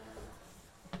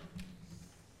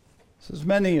As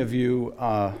many of you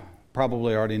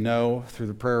probably already know through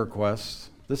the prayer requests,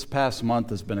 this past month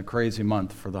has been a crazy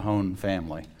month for the Hone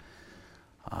family.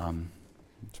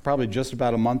 It's probably just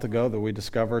about a month ago that we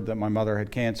discovered that my mother had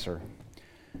cancer.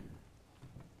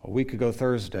 A week ago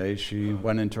Thursday, she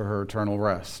went into her eternal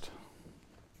rest.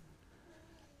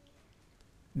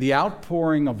 The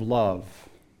outpouring of love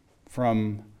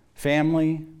from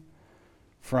family,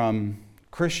 from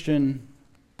Christian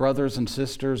brothers and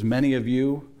sisters, many of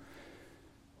you,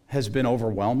 has been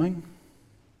overwhelming,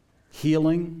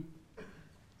 healing,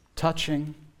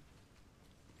 touching,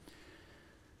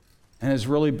 and has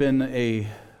really been a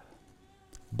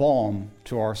balm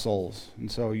to our souls.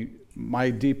 And so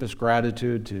my deepest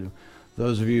gratitude to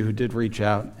those of you who did reach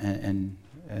out and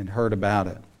heard about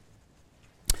it.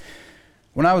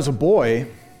 When I was a boy,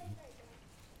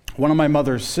 one of my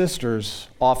mother's sisters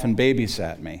often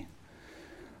babysat me.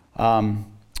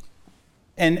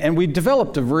 And we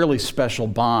developed a really special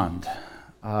bond.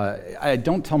 I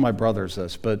don't tell my brothers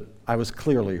this, but I was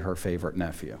clearly her favorite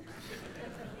nephew.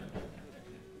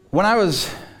 When I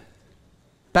was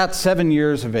about 7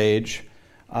 years of age,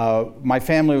 my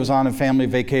family was on a family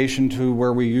vacation to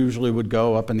where we usually would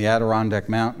go up in the Adirondack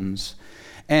Mountains.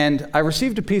 And I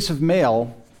received a piece of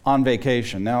mail on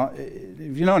vacation. Now,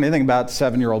 if you know anything about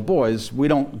 7-year-old boys, we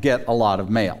don't get a lot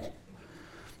of mail.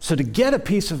 So to get a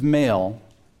piece of mail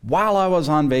while I was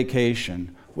on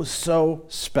vacation was so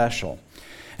special.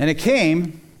 And it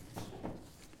came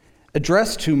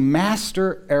addressed to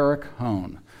Master Eric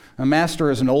Hone. Now, master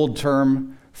is an old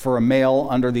term for a male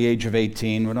under the age of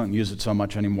 18. We don't use it so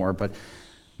much anymore, but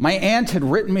my aunt had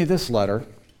written me this letter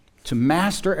to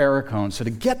Master Eric Hone. So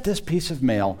to get this piece of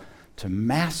mail to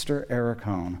Master Eric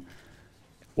Hone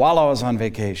while I was on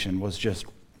vacation was just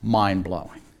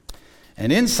mind-blowing.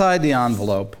 And inside the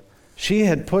envelope, she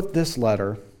had put this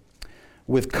letter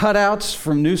with cutouts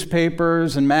from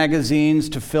newspapers and magazines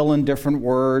to fill in different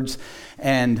words.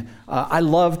 And I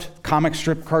loved comic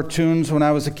strip cartoons when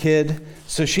I was a kid.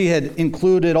 So she had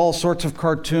included all sorts of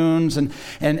cartoons and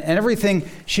everything.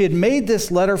 She had made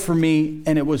this letter for me,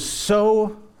 and it was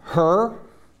so her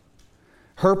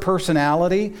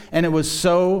personality, and it was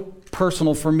so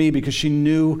personal for me because she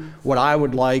knew what I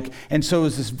would like. And so it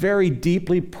was this very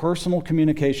deeply personal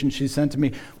communication she sent to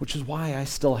me, which is why I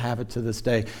still have it to this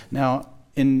day. Now,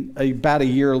 about a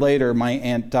year later, my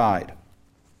aunt died.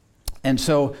 And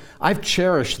so I've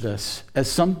cherished this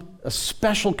as a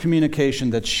special communication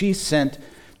that she sent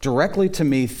directly to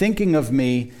me, thinking of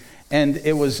me, and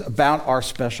it was about our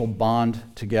special bond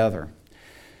together.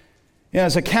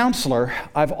 As a counselor,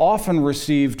 I've often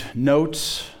received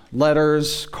notes,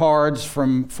 letters, cards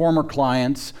from former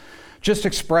clients just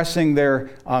expressing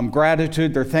their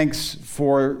gratitude, their thanks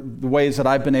for the ways that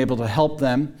I've been able to help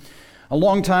them. A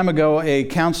long time ago, a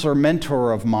counselor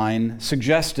mentor of mine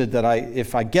suggested that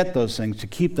if I get those things, to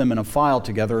keep them in a file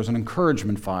together as an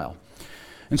encouragement file.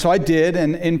 And so I did,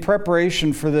 and in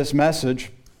preparation for this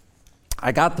message,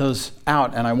 I got those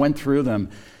out and I went through them,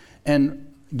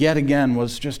 and yet again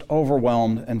was just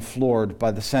overwhelmed and floored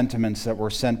by the sentiments that were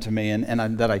sent to me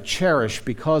and that I cherish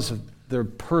because of the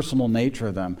personal nature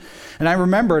of them. And I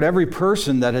remembered every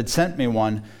person that had sent me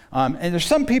one. And there's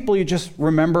some people you just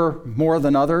remember more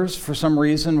than others for some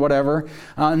reason, whatever.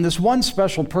 And this one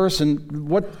special person,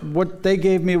 what they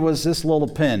gave me was this little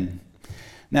pin.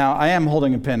 Now, I am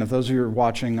holding a pin. If those of you are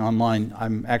watching online,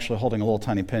 I'm actually holding a little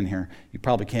tiny pin here. You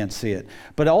probably can't see it.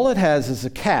 But all it has is a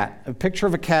picture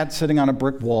of a cat sitting on a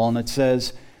brick wall, and it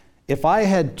says, "If I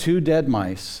had 2 dead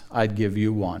mice, I'd give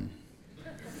you 1."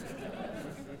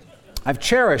 I've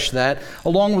cherished that,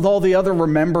 along with all the other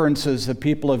remembrances that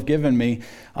people have given me,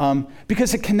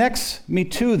 because it connects me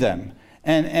to them.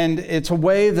 And it's a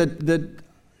way that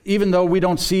even though we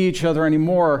don't see each other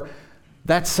anymore,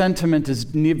 that sentiment is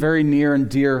very near and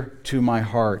dear to my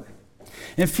heart.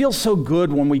 And it feels so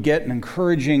good when we get an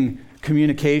encouraging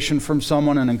communication from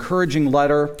someone, an encouraging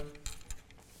letter.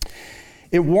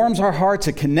 It warms our hearts.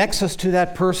 It connects us to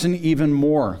that person even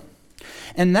more.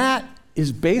 And that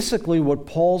is basically what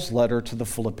Paul's letter to the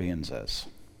Philippians is.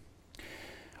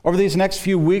 Over these next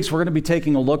few weeks, we're going to be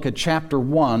taking a look at chapter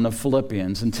 1 of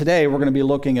Philippians, and today we're going to be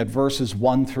looking at verses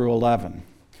 1 through 11.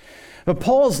 But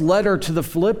Paul's letter to the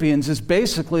Philippians is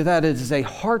basically that. It is a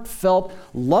heartfelt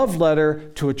love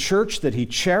letter to a church that he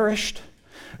cherished,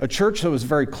 a church that was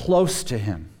very close to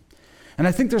him. And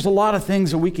I think there's a lot of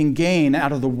things that we can gain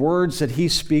out of the words that he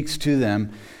speaks to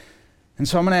them. And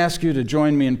so I'm going to ask you to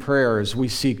join me in prayer as we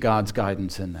seek God's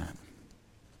guidance in that.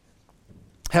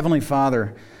 Heavenly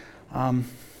Father,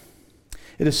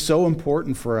 it is so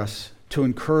important for us to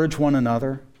encourage one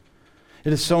another.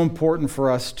 It is so important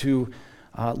for us to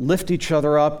lift each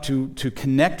other up, to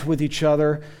connect with each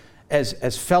other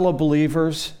as fellow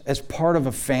believers, as part of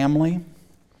a family.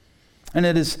 And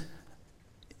it is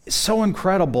so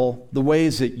incredible the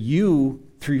ways that you,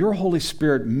 through your Holy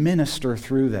Spirit, minister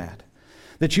through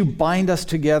that you bind us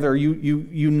together, you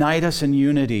unite us in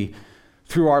unity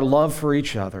through our love for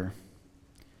each other.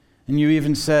 And you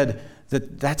even said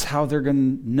that that's how they're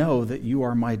going to know that you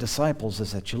are my disciples,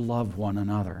 is that you love one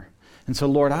another. And so,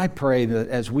 Lord, I pray that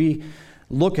as we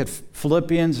look at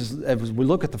Philippians, as we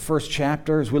look at the first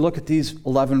chapter, as we look at these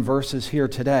 11 verses here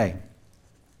today,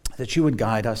 that you would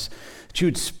guide us, that you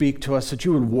would speak to us, that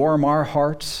you would warm our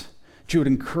hearts, that you would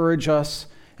encourage us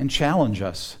and challenge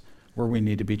us where we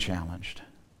need to be challenged.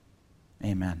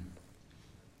 Amen.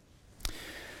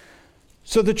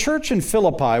 So the church in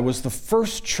Philippi was the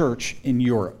first church in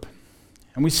Europe.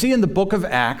 And we see in the book of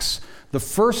Acts, the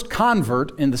first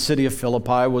convert in the city of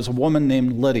Philippi was a woman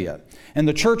named Lydia. And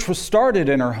the church was started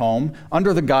in her home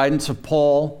under the guidance of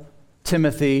Paul,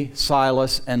 Timothy,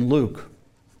 Silas, and Luke.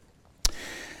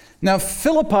 Now,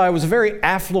 Philippi was a very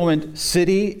affluent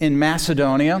city in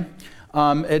Macedonia.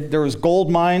 There was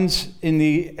gold mines in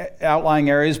the outlying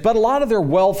areas, but a lot of their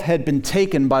wealth had been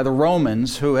taken by the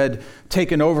Romans who had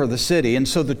taken over the city. And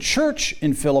so the church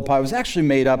in Philippi was actually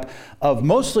made up of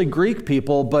mostly Greek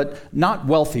people, but not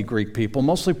wealthy Greek people,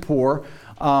 mostly poor,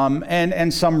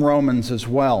 and some Romans as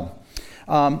well.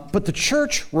 But the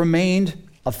church remained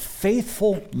a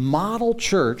faithful model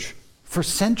church for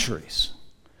centuries,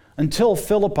 until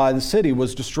Philippi, the city,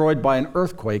 was destroyed by an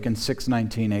earthquake in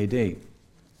 619 AD.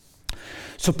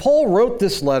 So Paul wrote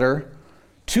this letter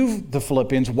to the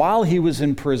Philippians while he was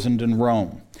imprisoned in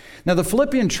Rome. Now, the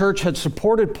Philippian church had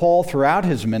supported Paul throughout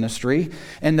his ministry,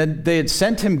 and that they had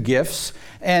sent him gifts.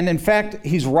 And in fact,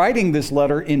 he's writing this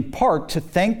letter in part to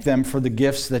thank them for the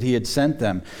gifts that he had sent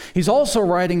them. He's also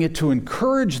writing it to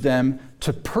encourage them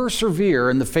to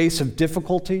persevere in the face of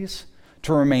difficulties,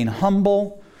 to remain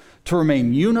humble, to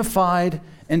remain unified,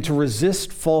 and to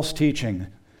resist false teaching.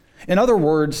 In other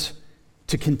words,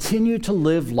 to continue to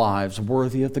live lives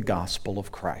worthy of the gospel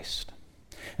of Christ.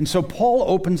 And so Paul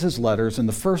opens his letters in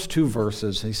the first two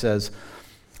verses. He says,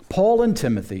 Paul and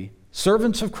Timothy,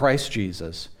 servants of Christ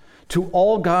Jesus, to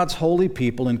all God's holy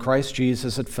people in Christ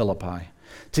Jesus at Philippi,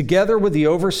 together with the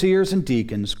overseers and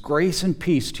deacons, grace and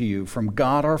peace to you from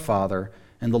God our Father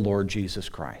and the Lord Jesus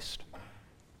Christ.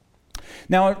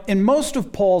 Now, in most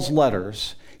of Paul's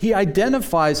letters, he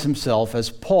identifies himself as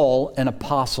Paul, an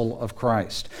apostle of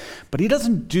Christ. But he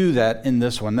doesn't do that in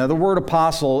this one. Now, the word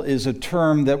apostle is a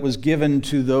term that was given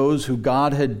to those who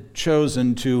God had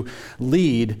chosen to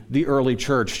lead the early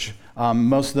church.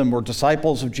 Most of them were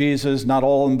disciples of Jesus, not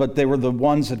all of them, but they were the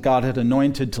ones that God had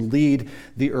anointed to lead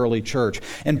the early church.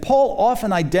 And Paul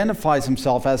often identifies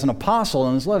himself as an apostle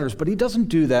in his letters, but he doesn't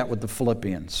do that with the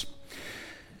Philippians.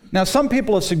 Now, some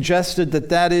people have suggested that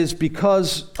that is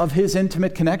because of his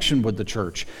intimate connection with the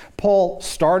church. Paul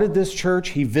started this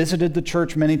church. He visited the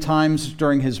church many times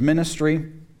during his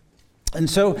ministry. And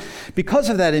so, because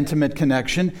of that intimate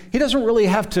connection, he doesn't really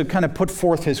have to kind of put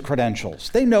forth his credentials.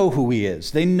 They know who he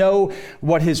is. They know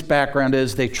what his background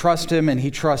is. They trust him, and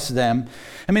he trusts them.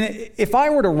 I mean, if I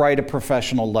were to write a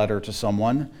professional letter to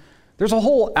someone, there's a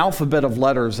whole alphabet of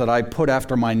letters that I put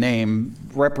after my name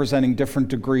representing different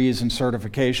degrees and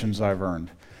certifications I've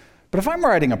earned. But if I'm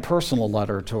writing a personal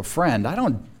letter to a friend, I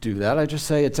don't do that. I just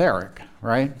say it's Eric,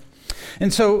 right?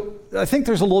 And so I think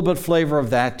there's a little bit of flavor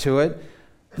of that to it.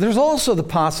 There's also the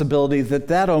possibility that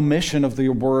that omission of the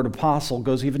word apostle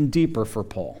goes even deeper for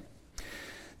Paul.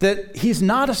 That he's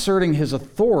not asserting his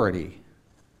authority,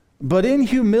 but in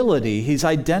humility, he's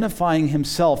identifying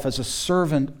himself as a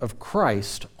servant of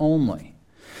Christ only,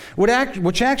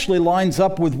 which actually lines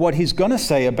up with what he's going to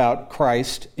say about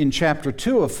Christ in chapter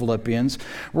 2 of Philippians,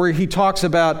 where he talks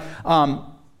about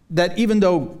that even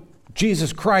though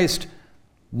Jesus Christ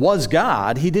was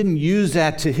God, he didn't use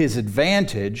that to his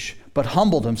advantage, but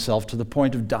humbled himself to the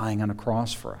point of dying on a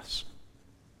cross for us.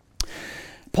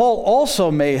 Paul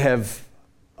also may have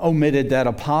omitted that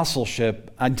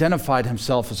apostleship, identified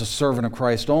himself as a servant of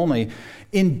Christ only,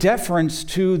 in deference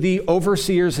to the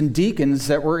overseers and deacons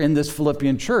that were in this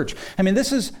Philippian church. I mean,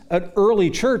 this is an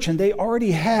early church, and they already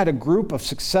had a group of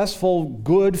successful,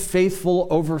 good, faithful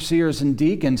overseers and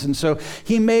deacons. And so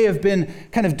he may have been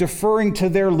kind of deferring to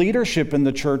their leadership in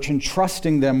the church and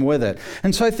trusting them with it.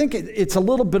 And so I think it's a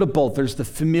little bit of both. There's the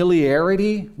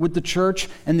familiarity with the church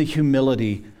and the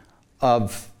humility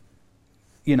of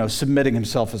submitting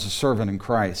himself as a servant in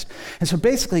Christ. And so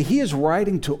basically, he is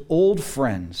writing to old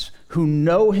friends who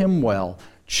know him well,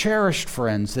 cherished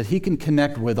friends that he can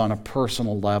connect with on a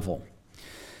personal level.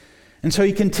 And so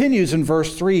he continues in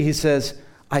verse 3. He says,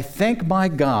 I thank my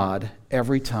God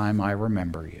every time I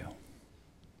remember you.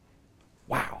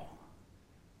 Wow.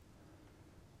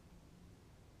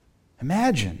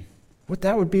 Imagine what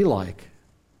that would be like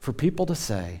for people to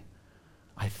say,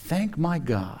 I thank my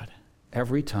God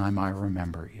every time I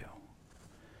remember you.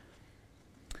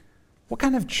 What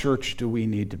kind of church do we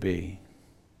need to be?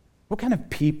 What kind of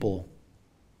people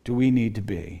do we need to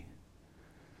be?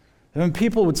 And when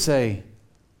people would say,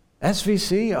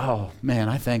 SVC, oh man,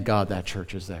 I thank God that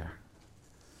church is there.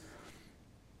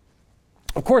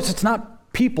 Of course, it's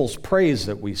not people's praise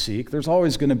that we seek. There's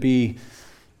always going to be,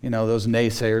 those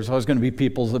naysayers, always going to be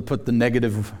people that put the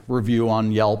negative review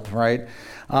on Yelp, right?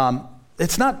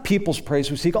 It's not people's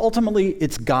praise we seek. Ultimately,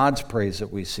 it's God's praise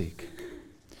that we seek.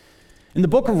 In the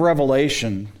book of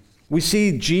Revelation, we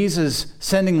see Jesus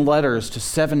sending letters to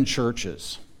 7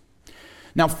 churches.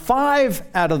 Now, 5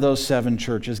 out of those 7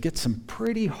 churches get some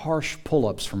pretty harsh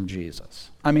pull-ups from Jesus.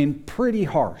 I mean, pretty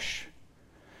harsh.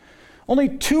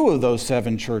 Only 2 of those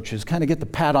 7 churches kind of get the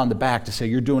pat on the back to say,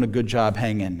 you're doing a good job,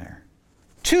 hang in there.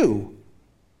 2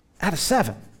 out of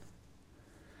 7.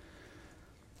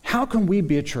 How can we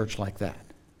be a church like that?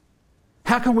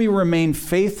 How can we remain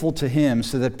faithful to Him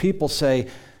so that people say,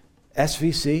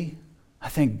 SVC, I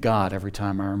thank God every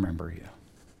time I remember you.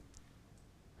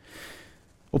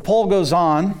 Well, Paul goes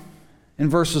on in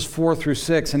verses 4 through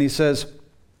 6, and he says,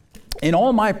 in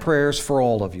all my prayers for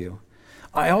all of you,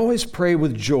 I always pray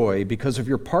with joy because of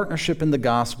your partnership in the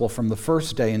gospel from the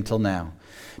first day until now,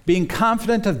 being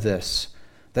confident of this,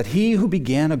 that he who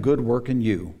began a good work in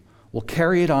you will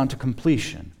carry it on to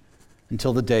completion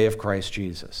until the day of Christ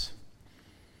Jesus.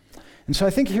 And so I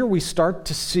think here we start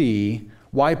to see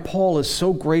why Paul is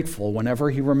so grateful whenever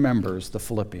he remembers the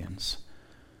Philippians.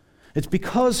 It's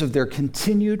because of their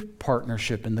continued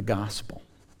partnership in the gospel.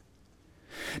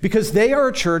 Because they are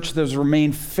a church that has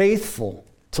remained faithful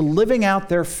to living out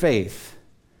their faith,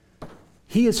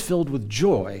 he is filled with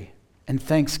joy and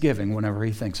thanksgiving whenever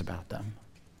he thinks about them.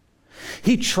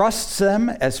 He trusts them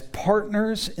as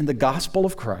partners in the gospel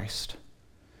of Christ.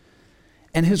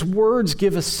 And his words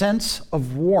give a sense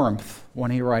of warmth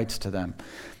when he writes to them.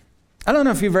 I don't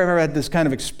know if you've ever had this kind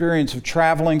of experience of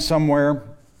traveling somewhere,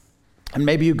 and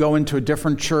maybe you go into a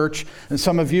different church, and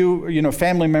some of you,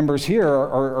 family members here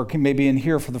are maybe in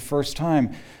here for the first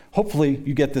time. Hopefully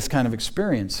you get this kind of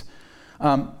experience.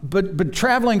 But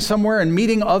traveling somewhere and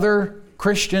meeting other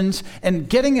Christians and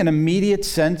getting an immediate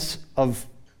sense of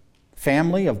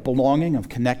family, of belonging, of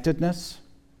connectedness.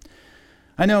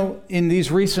 I know in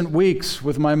these recent weeks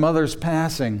with my mother's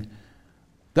passing,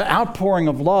 the outpouring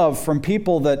of love from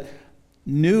people that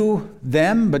knew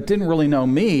them but didn't really know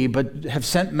me, but have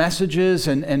sent messages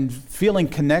and feeling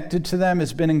connected to them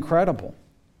has been incredible.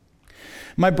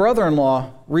 My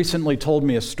brother-in-law recently told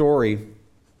me a story.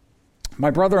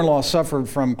 My brother-in-law suffered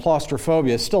from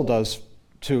claustrophobia, still does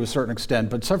to a certain extent,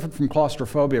 but suffered from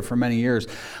claustrophobia for many years.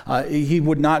 He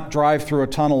would not drive through a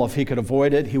tunnel if he could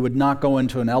avoid it. He would not go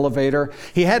into an elevator.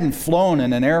 He hadn't flown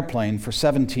in an airplane for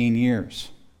 17 years.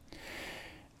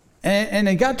 And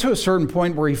it got to a certain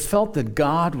point where he felt that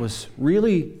God was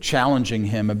really challenging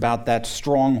him about that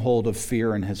stronghold of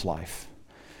fear in his life.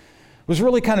 Was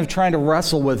really kind of trying to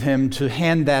wrestle with him to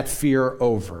hand that fear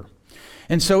over.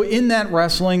 And so in that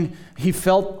wrestling, he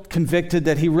felt convicted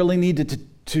that he really needed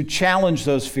to challenge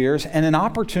those fears, and an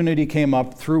opportunity came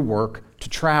up through work to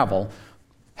travel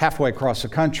halfway across the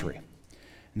country.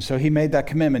 And so he made that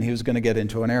commitment. He was going to get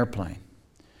into an airplane.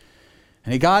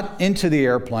 And he got into the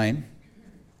airplane,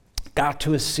 got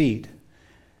to his seat,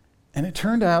 and it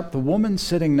turned out the woman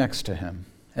sitting next to him,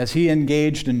 as he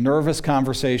engaged in nervous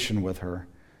conversation with her,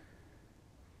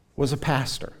 was a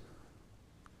pastor.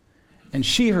 And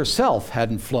she herself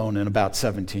hadn't flown in about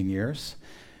 17 years.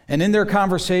 And in their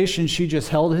conversation, she just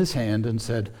held his hand and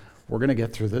said, "We're going to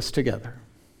get through this together."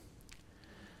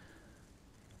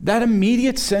 That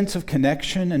immediate sense of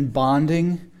connection and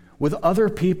bonding with other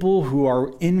people who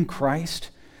are in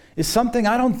Christ is something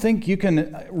I don't think you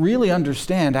can really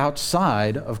understand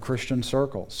outside of Christian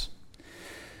circles.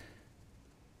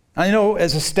 I know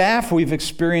as a staff we've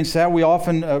experienced that. We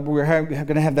often, we're going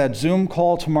to have that Zoom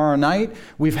call tomorrow night.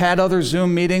 We've had other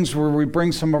Zoom meetings where we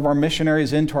bring some of our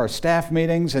missionaries into our staff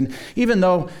meetings. And even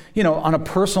though, on a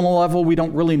personal level we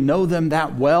don't really know them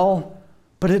that well,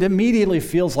 but it immediately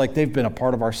feels like they've been a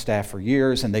part of our staff for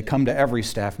years, and they come to every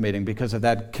staff meeting because of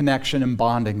that connection and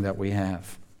bonding that we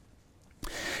have.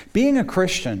 Being a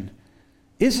Christian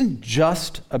isn't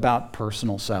just about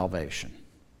personal salvation.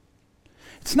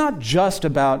 It's not just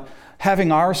about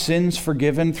having our sins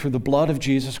forgiven through the blood of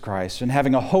Jesus Christ and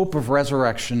having a hope of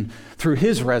resurrection through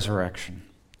his resurrection.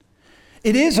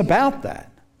 It is about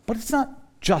that, but it's not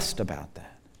just about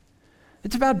that.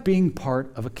 It's about being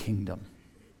part of a kingdom.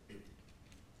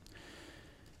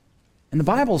 And the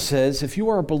Bible says if you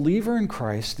are a believer in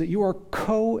Christ, that you are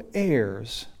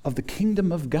co-heirs of the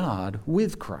kingdom of God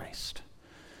with Christ.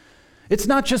 It's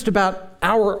not just about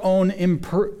our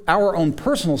own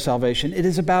personal salvation. It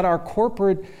is about our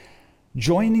corporate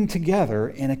joining together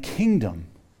in a kingdom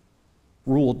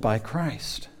ruled by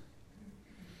Christ.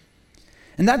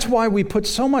 And that's why we put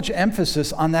so much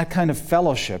emphasis on that kind of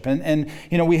fellowship. And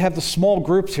we have the small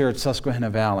groups here at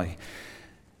Susquehanna Valley.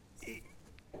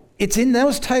 It's in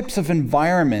those types of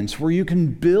environments where you can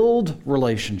build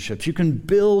relationships, you can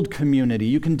build community,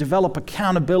 you can develop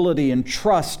accountability and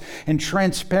trust and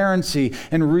transparency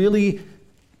and really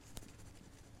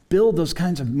build those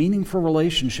kinds of meaningful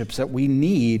relationships that we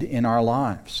need in our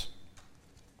lives.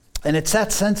 And it's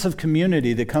that sense of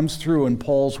community that comes through in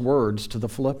Paul's words to the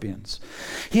Philippians.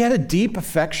 He had a deep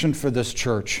affection for this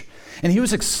church, and he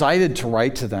was excited to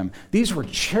write to them. These were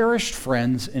cherished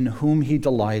friends in whom he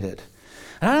delighted.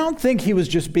 And I don't think he was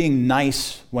just being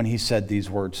nice when he said these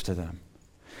words to them.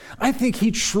 I think he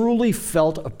truly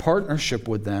felt a partnership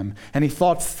with them, and he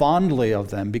thought fondly of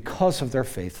them because of their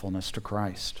faithfulness to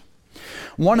Christ.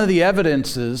 One of the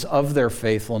evidences of their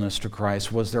faithfulness to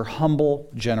Christ was their humble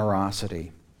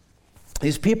generosity.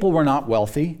 These people were not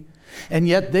wealthy, and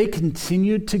yet they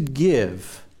continued to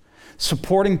give,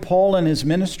 supporting Paul in his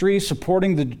ministry,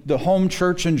 supporting the home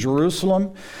church in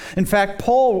Jerusalem. In fact,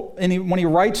 Paul, when he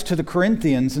writes to the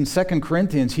Corinthians in 2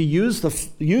 Corinthians, he uses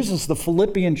the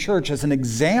Philippian church as an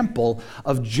example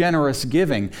of generous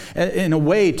giving, in a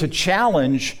way to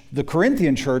challenge the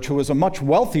Corinthian church, who was a much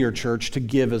wealthier church, to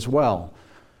give as well.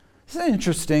 Isn't it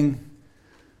interesting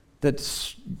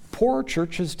that poorer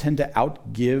churches tend to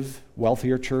outgive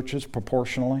wealthier churches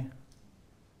proportionally?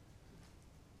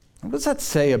 What does that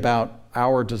say about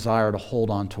our desire to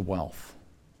hold on to wealth?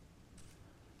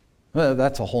 Well,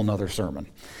 that's a whole nother sermon.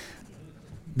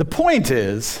 The point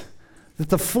is that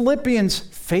the Philippians'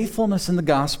 faithfulness in the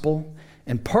gospel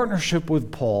and partnership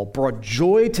with Paul brought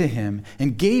joy to him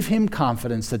and gave him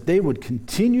confidence that they would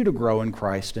continue to grow in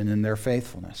Christ and in their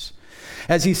faithfulness.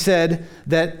 As he said,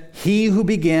 that he who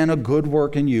began a good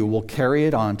work in you will carry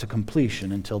it on to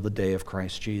completion until the day of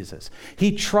Christ Jesus.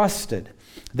 He trusted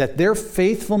that their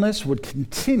faithfulness would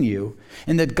continue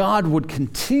and that God would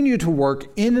continue to work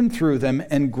in and through them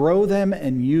and grow them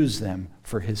and use them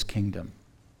for his kingdom.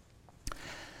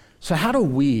 So how do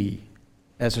we,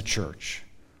 as a church,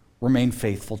 remain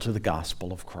faithful to the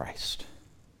gospel of Christ?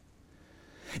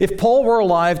 If Paul were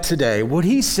alive today, would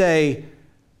he say,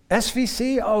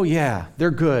 SVC, oh yeah,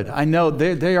 they're good. I know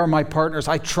they are my partners.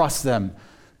 I trust them.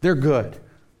 They're good.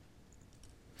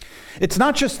 It's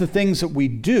not just the things that we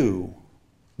do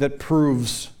that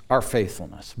proves our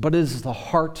faithfulness, but it is the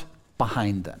heart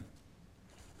behind them.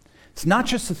 It's not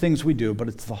just the things we do, but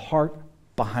it's the heart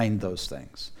behind those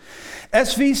things.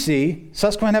 SVC,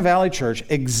 Susquehanna Valley Church,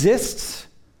 exists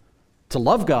to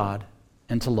love God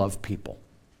and to love people.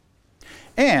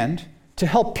 And to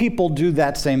help people do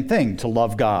that same thing, to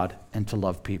love God and to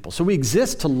love people. So we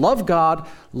exist to love God,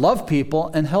 love people,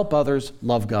 and help others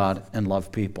love God and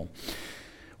love people.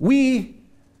 We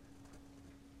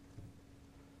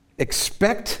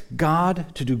expect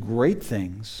God to do great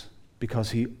things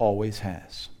because he always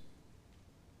has.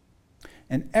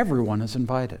 And everyone is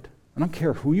invited. I don't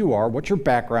care who you are, what your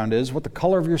background is, what the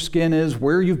color of your skin is,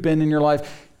 where you've been in your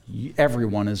life.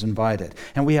 Everyone is invited.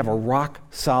 And we have a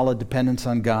rock-solid dependence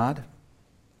on God.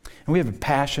 And we have a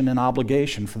passion and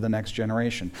obligation for the next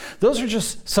generation. Those are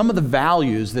just some of the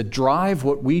values that drive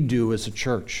what we do as a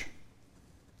church.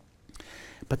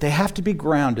 But they have to be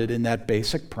grounded in that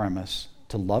basic premise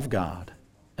to love God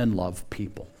and love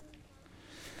people.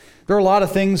 There are a lot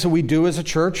of things that we do as a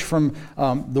church, from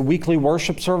the weekly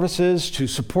worship services to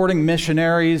supporting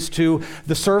missionaries to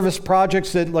the service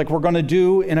projects that we're going to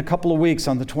do in a couple of weeks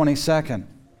on the 22nd.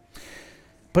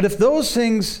 But if those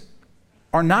things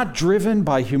are not driven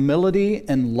by humility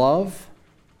and love,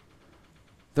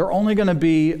 they're only going to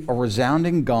be a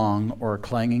resounding gong or a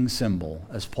clanging cymbal,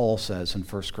 as Paul says in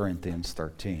 1 Corinthians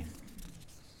 13.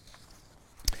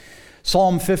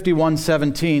 Psalm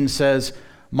 51:17 says,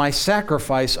 "My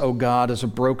sacrifice, O God, is a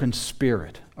broken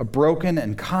spirit, a broken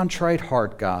and contrite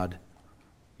heart, God,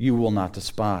 you will not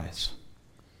despise."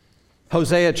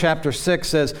 Hosea chapter 6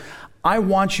 says, "I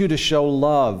want you to show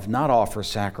love, not offer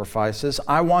sacrifices.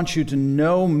 I want you to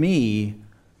know me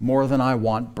more than I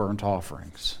want burnt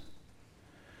offerings."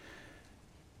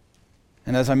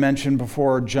 And as I mentioned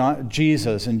before,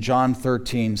 Jesus in John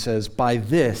 13 says, "By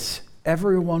this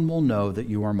everyone will know that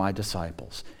you are my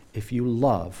disciples, if you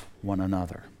love one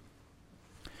another."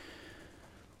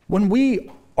 When we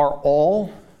are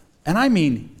all, and I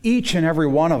mean each and every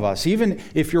one of us, even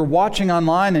if you're watching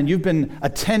online and you've been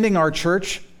attending our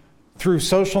church through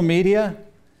social media,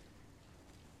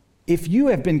 if you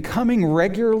have been coming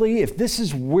regularly, if this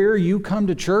is where you come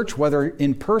to church, whether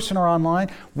in person or online,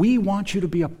 we want you to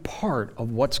be a part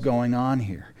of what's going on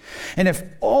here. And if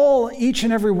each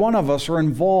and every one of us are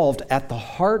involved at the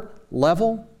heart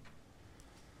level,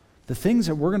 the things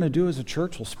that we're going to do as a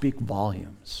church will speak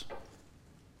volumes.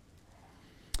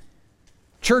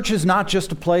 Church is not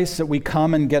just a place that we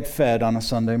come and get fed on a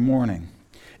Sunday morning.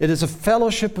 It is a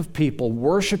fellowship of people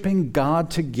worshiping God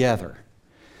together.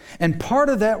 And part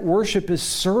of that worship is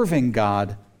serving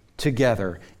God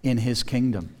together in His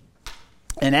kingdom.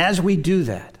 And as we do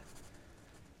that,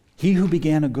 He who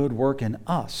began a good work in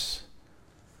us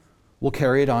will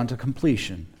carry it on to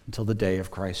completion until the day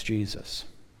of Christ Jesus.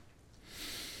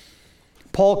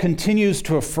 Paul continues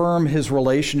to affirm his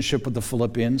relationship with the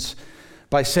Philippians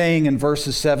by saying in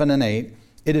verses 7 and 8,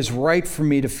 "It is right for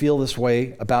me to feel this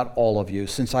way about all of you,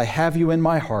 since I have you in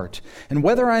my heart. And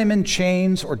whether I am in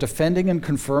chains or defending and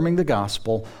confirming the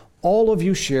gospel, all of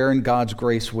you share in God's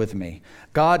grace with me.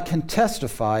 God can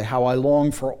testify how I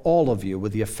long for all of you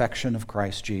with the affection of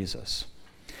Christ Jesus."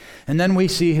 And then we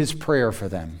see his prayer for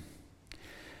them.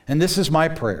 "And this is my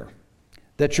prayer,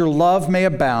 that your love may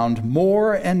abound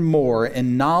more and more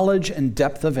in knowledge and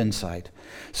depth of insight,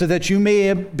 so that you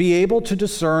may be able to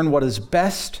discern what is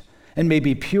best and may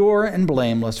be pure and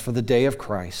blameless for the day of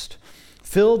Christ,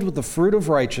 filled with the fruit of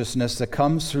righteousness that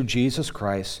comes through Jesus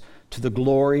Christ, to the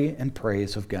glory and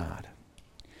praise of God."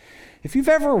 If you've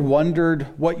ever wondered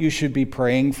what you should be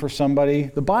praying for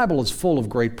somebody, the Bible is full of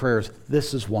great prayers.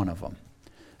 This is one of them.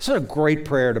 This is a great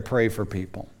prayer to pray for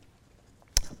people.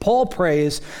 Paul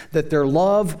prays that their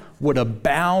love would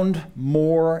abound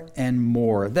more and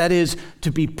more. That is,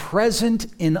 to be present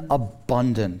in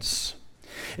abundance.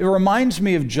 It reminds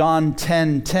me of John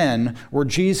 10:10, where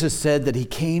Jesus said that He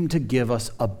came to give us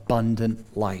abundant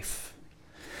life.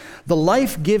 The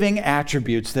life-giving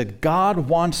attributes that God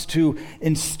wants to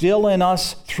instill in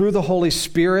us through the Holy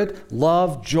Spirit,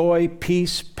 love, joy,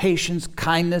 peace, patience,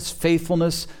 kindness,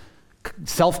 faithfulness,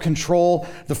 self-control,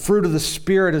 the fruit of the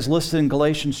Spirit is listed in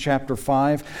Galatians chapter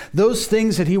 5. Those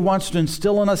things that He wants to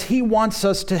instill in us, He wants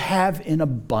us to have in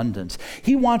abundance.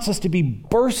 He wants us to be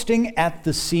bursting at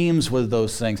the seams with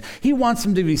those things. He wants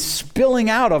them to be spilling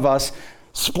out of us,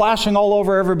 splashing all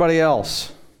over everybody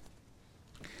else.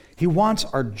 He wants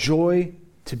our joy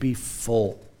to be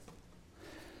full.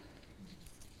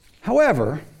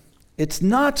 However, it's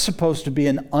not supposed to be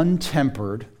an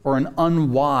untempered or an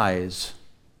unwise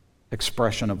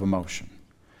expression of emotion.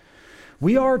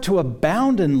 We are to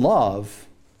abound in love,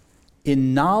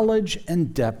 in knowledge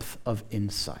and depth of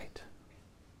insight.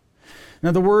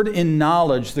 Now, the word in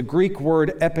knowledge, the Greek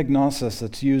word epignosis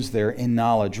that's used there in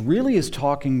knowledge, really is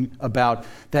talking about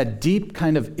that deep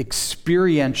kind of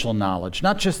experiential knowledge,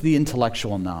 not just the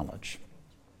intellectual knowledge.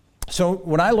 So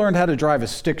when I learned how to drive a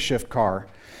stick shift car,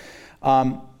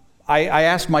 I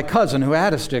asked my cousin who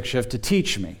had a stick shift to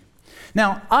teach me.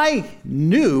 Now, I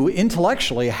knew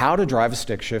intellectually how to drive a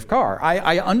stick shift car.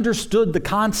 I understood the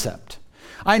concept.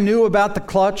 I knew about the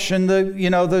clutch and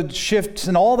the shifts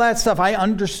and all that stuff. I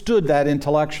understood that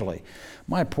intellectually.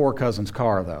 My poor cousin's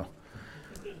car, though.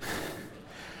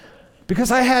 Because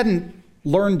I hadn't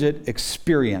learned it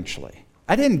experientially.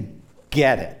 I didn't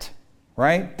get it,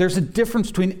 right? There's a difference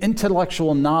between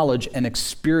intellectual knowledge and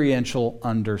experiential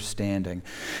understanding.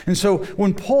 And so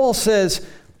when Paul says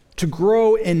to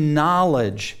grow in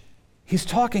knowledge, he's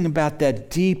talking about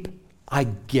that deep, I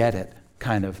get it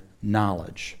kind of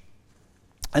knowledge.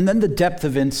 And then the depth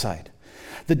of insight.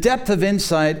 The depth of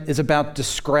insight is about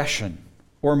discretion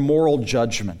or moral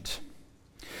judgment.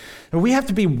 And we have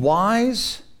to be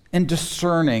wise and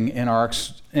discerning in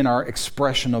our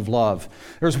expression of love.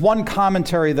 There's one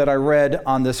commentary that I read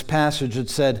on this passage that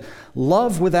said,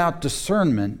 "Love without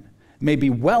discernment may be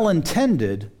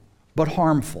well-intended but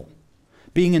harmful,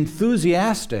 being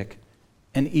enthusiastic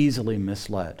and easily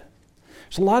misled."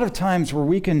 There's a lot of times where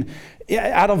we can,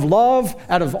 out of love,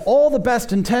 out of all the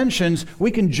best intentions, we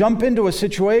can jump into a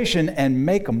situation and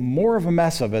make more of a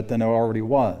mess of it than it already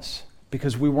was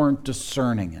because we weren't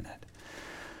discerning in it.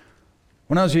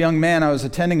 When I was a young man, I was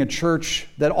attending a church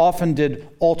that often did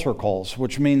altar calls,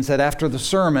 which means that after the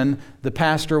sermon, the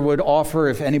pastor would offer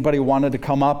if anybody wanted to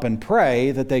come up and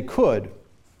pray that they could.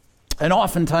 And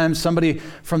oftentimes somebody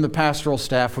from the pastoral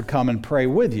staff would come and pray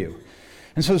with you.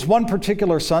 And so this one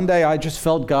particular Sunday, I just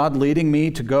felt God leading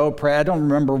me to go pray. I don't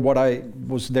remember what I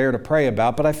was there to pray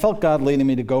about, but I felt God leading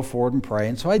me to go forward and pray,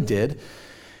 and so I did.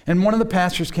 And one of the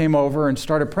pastors came over and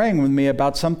started praying with me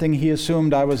about something he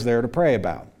assumed I was there to pray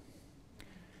about.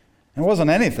 It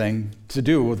wasn't anything to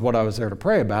do with what I was there to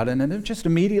pray about, and it just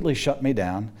immediately shut me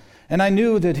down. And I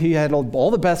knew that he had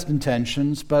all the best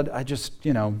intentions, but I just,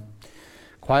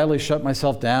 quietly shut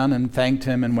myself down and thanked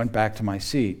him and went back to my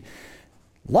seat.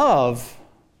 Love,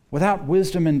 without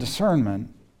wisdom and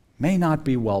discernment, may not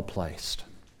be well placed.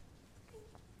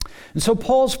 And so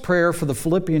Paul's prayer for the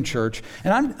Philippian church,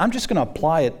 and I'm just going to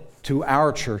apply it to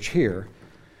our church here,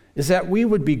 is that we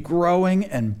would be growing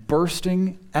and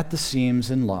bursting at the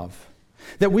seams in love.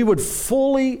 That we would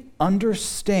fully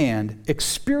understand,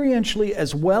 experientially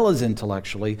as well as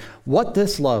intellectually, what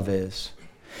this love is.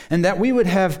 And that we would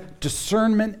have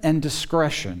discernment and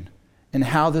discretion in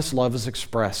how this love is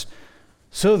expressed,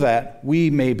 so that we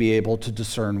may be able to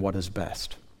discern what is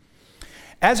best.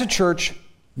 As a church,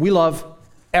 we love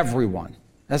everyone.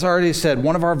 As I already said,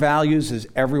 one of our values is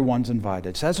everyone's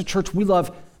invited. So as a church, we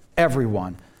love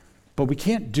everyone, but we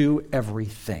can't do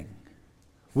everything.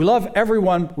 We love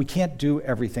everyone, we can't do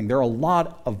everything. There are a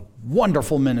lot of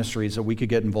wonderful ministries that we could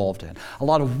get involved in, a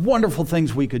lot of wonderful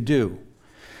things we could do,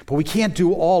 but we can't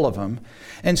do all of them.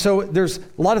 And so there's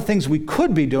a lot of things we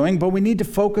could be doing, but we need to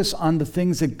focus on the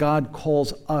things that God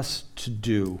calls us to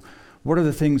do. What are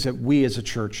the things that we as a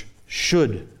church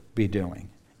should be doing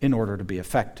in order to be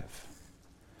effective?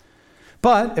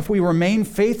 But if we remain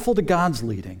faithful to God's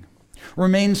leading,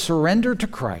 remain surrendered to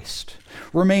Christ,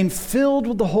 remain filled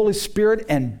with the Holy Spirit,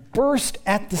 and burst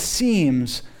at the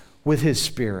seams with His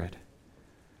Spirit,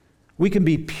 we can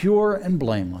be pure and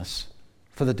blameless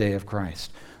for the day of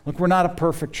Christ. Look, we're not a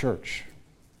perfect church.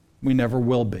 We never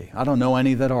will be. I don't know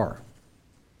any that are.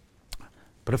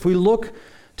 But if we look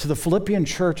to the Philippian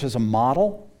church as a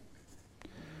model,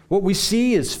 what we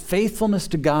see is faithfulness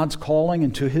to God's calling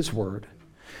and to His word.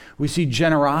 We see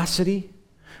generosity,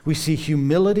 we see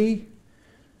humility,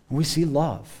 and we see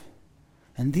love.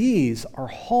 And these are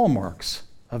hallmarks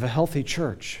of a healthy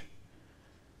church.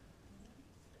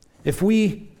 If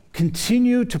we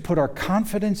continue to put our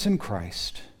confidence in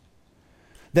Christ,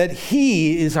 that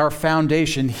He is our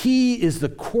foundation, He is the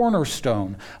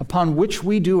cornerstone upon which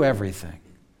we do everything,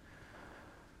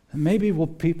 then maybe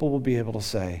people will be able to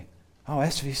say, oh,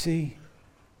 SVC,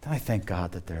 I thank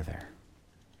God that they're there.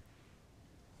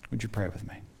 Would you pray with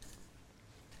me?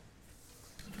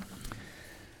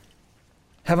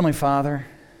 Heavenly Father,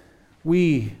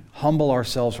 we humble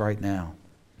ourselves right now.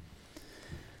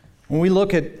 When we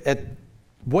look at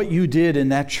what you did in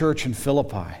that church in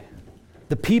Philippi,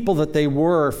 the people that they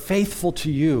were faithful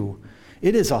to you,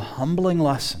 it is a humbling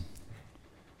lesson.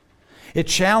 It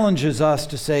challenges us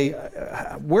to say,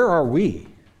 where are we?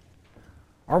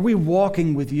 Are we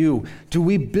walking with you? Do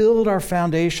we build our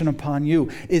foundation upon you?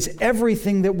 Is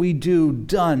everything that we do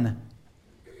done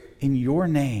in your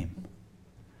name?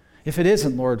 If it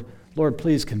isn't, Lord,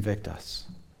 please convict us.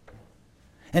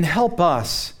 And help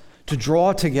us to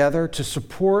draw together, to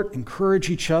support, encourage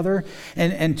each other,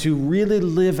 and to really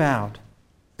live out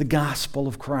the gospel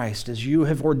of Christ as you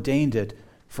have ordained it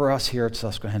for us here at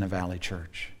Susquehanna Valley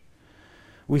Church.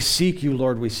 We seek you,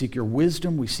 Lord. We seek your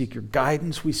wisdom. We seek your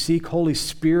guidance. We seek, Holy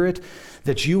Spirit,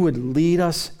 that you would lead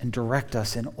us and direct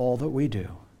us in all that we do.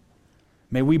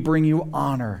 May we bring you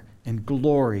honor and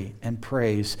glory and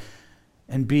praise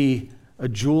and be a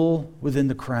jewel within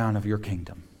the crown of your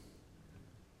kingdom.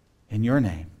 In your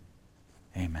name,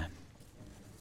 amen.